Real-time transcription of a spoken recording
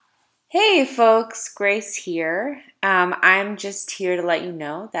Hey folks, Grace here. I'm just here to let you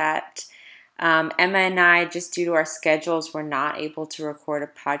know that Emma and I, just due to our schedules, were not able to record a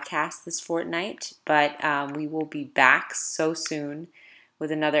podcast this fortnight, but we will be back so soon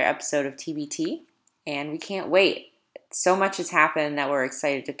with another episode of TBT, and we can't wait. So much has happened that we're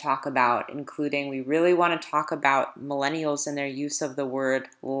excited to talk about, including we really want to talk about millennials and their use of the word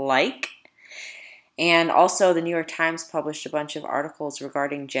like. And also, the New York Times published a bunch of articles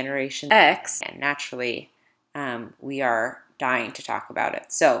regarding Generation X, and naturally, we are dying to talk about it.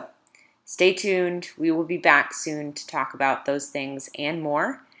 So, stay tuned. We will be back soon to talk about those things and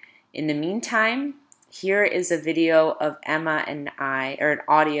more. In the meantime, here is a video of Emma and I, or an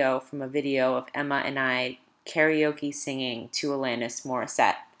audio from a video of Emma and I karaoke singing to Alanis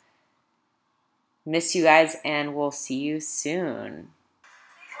Morissette. Miss you guys, and we'll see you soon.